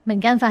民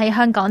間發起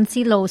香港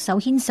之路手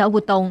牽手活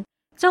動，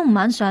周五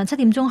晚上7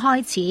點鐘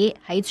開始，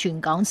喺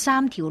全港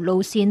3條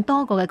路線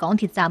多個嘅港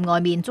鐵站外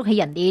面築起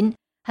人鏈，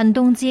行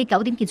動至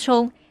9點結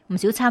束。唔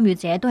少參與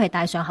者都係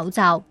戴上口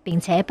罩，並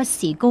且不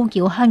時高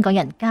叫香港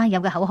人加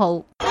油嘅口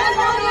號。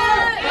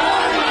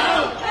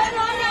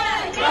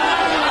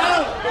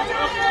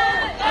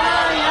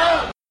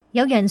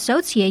有人手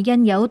持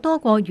印有多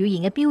個語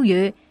言嘅標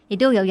語，亦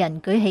都有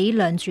人舉起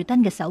亮住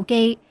燈嘅手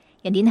機。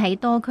人鏈喺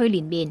多區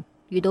連綿，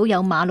遇到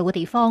有馬路嘅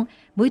地方，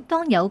每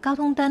當有交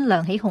通燈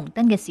亮起紅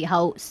燈嘅時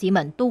候，市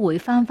民都會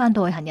翻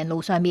到去行人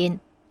路上面，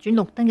轉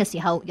綠燈嘅時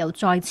候又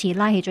再次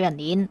拉起咗人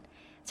鏈。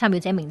參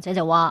與者明仔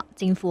就話，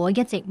政府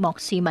一直漠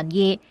視民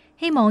意，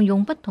希望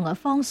用不同嘅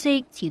方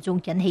式持續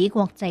引起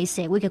國際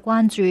社會嘅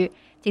關注，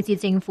直至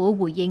政府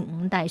回應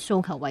5大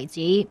訴求為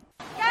止。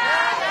加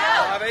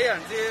油！話俾人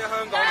知香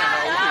港人係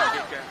好團結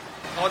嘅，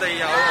我哋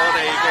有我哋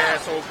嘅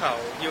訴求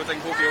要政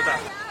府表達。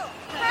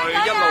佢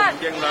一路唔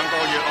應2個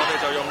月，我哋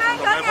就用唔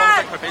同嘅方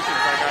式去俾全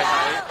世界睇。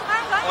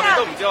我哋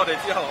都唔知我哋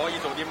之後可以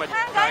做啲乜嘢，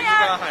但係依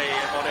家係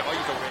我哋可以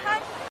做嘅嘢。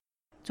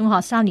中學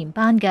3年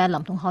班嘅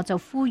林同學就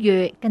呼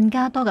籲更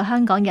加多嘅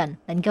香港人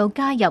能夠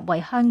加入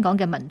為香港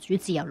嘅民主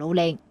自由努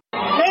力。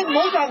你唔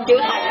好再唔表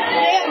態，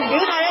你一唔表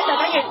態咧就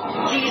等於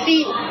自私，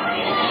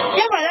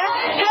因為咧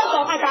香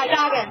港係大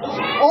家嘅，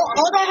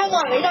我都係香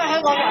港人，你都係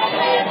香港人，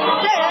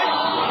即係咧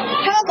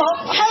香港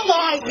係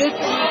要自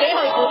己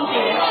去管治，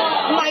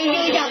唔係要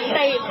人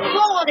哋幫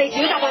我哋表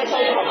達佢嘅訴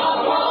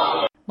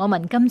求。網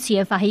民今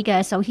次發起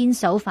嘅手牽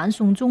手反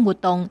送中活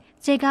動，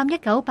借鑑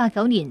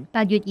1989年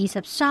8月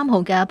23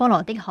號嘅波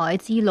羅的海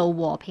之路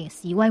和平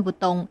示威活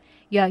動，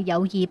約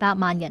有200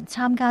萬人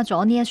參加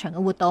咗呢一場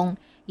嘅活動，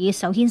以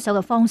手牽手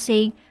嘅方式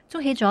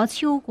築起咗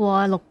超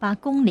過600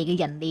公里嘅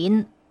人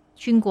鏈，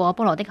穿過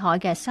波羅的海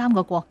嘅3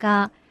個國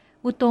家。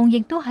活動亦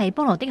都係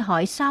波羅的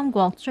海3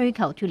國追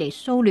求脫離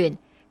蘇聯、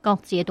各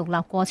自獨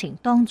立過程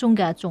當中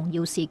嘅重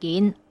要事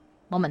件。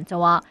網民就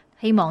話，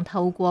希望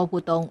透過活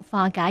動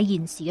化解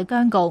現時嘅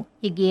僵局，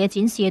亦也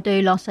展示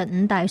對落實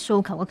5大訴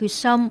求嘅決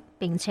心，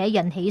並且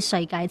引起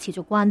世界持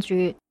續關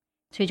注。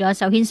除咗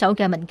手牽手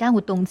嘅民間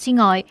活動之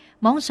外，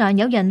網上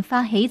有人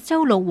發起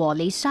周六和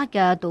里沙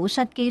嘅堵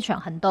塞機場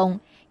行動。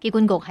機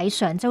管局喺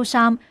上週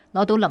3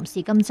攞到臨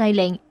時禁制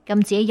令，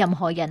禁止任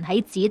何人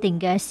喺指定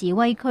嘅示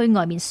威區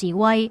外面示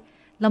威。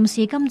臨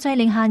時禁制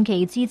令限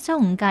期至週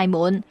5屆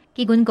滿，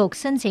機管局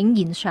申請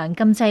延長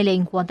禁制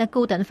令獲得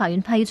高等法院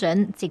批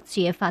准，直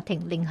至法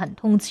庭另行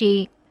通知。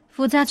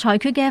負責裁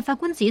決嘅法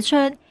官指出，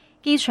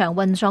機場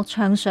運作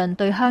暢順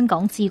對香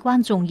港至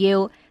關重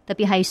要，特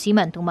別係市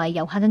民同埋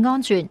遊客嘅安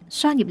全、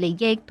商業利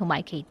益同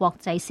埋其國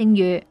際聲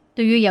譽。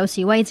對於有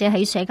示威者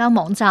喺社交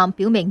網站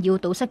表明要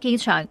堵塞機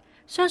場，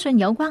相信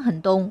有關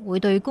行動會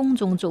對公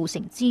眾造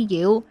成滋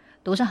擾，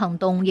堵塞行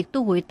動亦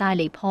都會帶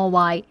嚟破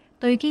壞，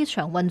對機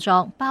場運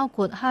作，包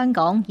括香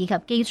港以及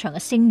機場嘅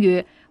聲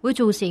譽，會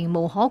造成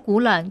無可估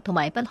量同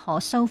埋不可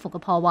修復嘅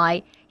破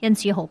壞，因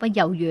此毫不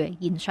猶豫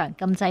延長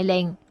禁制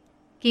令。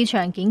機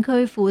場警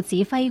區副指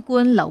揮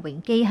官劉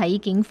榮基喺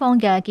警方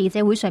嘅記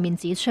者會上面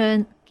指出，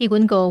機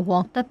管局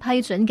獲得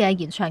批准嘅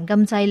延長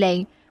禁制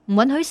令，唔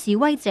允許示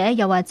威者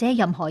又或者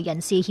任何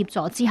人士協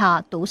助之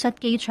下堵塞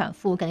機場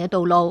附近嘅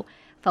道路，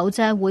否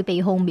則會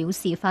被控藐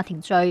視法庭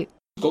罪。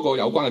嗰個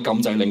有關嘅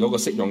禁制令嗰個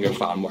適用嘅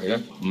範圍咧，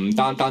唔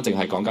單單淨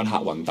係講緊客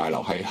運大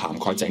樓，係涵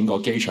蓋整個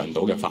機場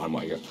島嘅範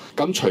圍嘅。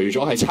咁除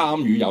咗係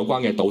參與有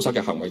關嘅堵塞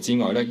嘅行為之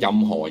外咧，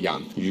任何人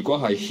如果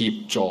係協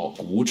助、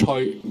鼓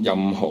吹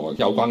任何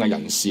有關嘅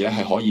人士咧，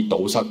係可以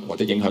堵塞或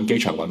者影響機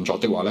場運作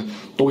的話咧，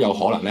都有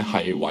可能咧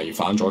係違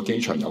反咗機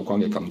場有關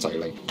嘅禁制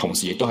令，同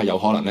時亦都係有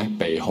可能咧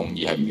被控而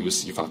係藐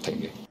視法庭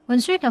嘅。運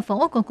輸及房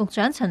屋局局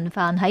長陳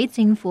帆喺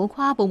政府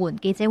跨部門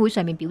記者會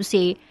上面表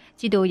示，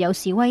知道有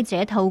示威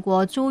者透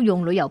過租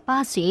用旅遊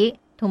巴士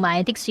同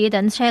埋的士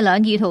等車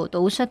輛意圖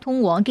堵塞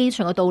通往機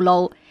場嘅道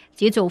路，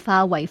指做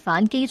法違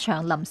反機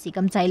場臨時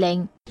禁制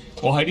令。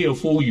我喺呢度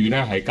呼籲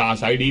呢係駕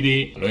駛呢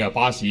啲旅遊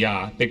巴士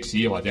啊、的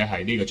士或者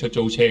係呢個出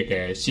租車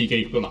嘅司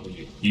機亦都留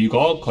意，如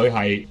果佢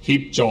係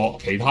協助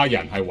其他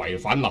人係違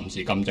反臨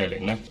時禁制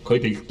令呢，佢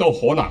哋亦都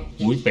可能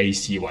會被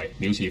視為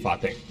藐視法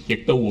庭，亦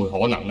都會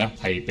可能呢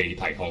係被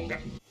提控嘅。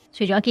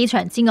除咗機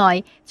場之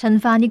外，陳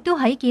帆亦都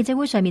喺記者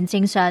會上面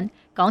證實，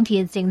港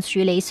鐵正處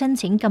理申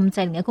請禁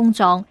制令嘅工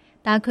作，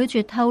但拒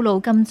絕透露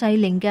禁制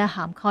令嘅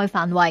涵蓋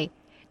範圍。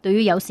對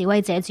於有示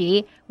威者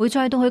指會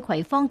再到去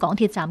葵芳港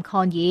鐵站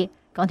抗議，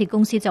港鐵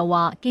公司就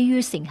話基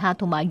於乘客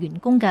同埋員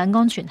工嘅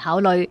安全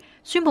考慮，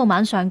宣布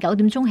晚上9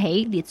點鐘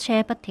起列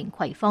車不停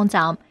葵芳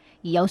站。而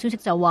有消息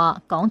就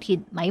話港鐵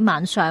喺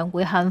晚上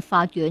會向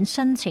法院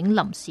申請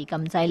臨時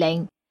禁制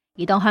令。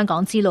而當香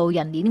港之路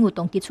人鏈活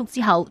動結束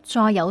之後，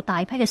再有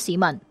大批嘅市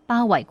民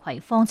包圍葵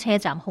芳車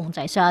站控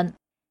制箱。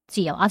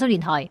自由亞洲電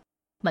台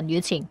文宇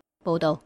前報道。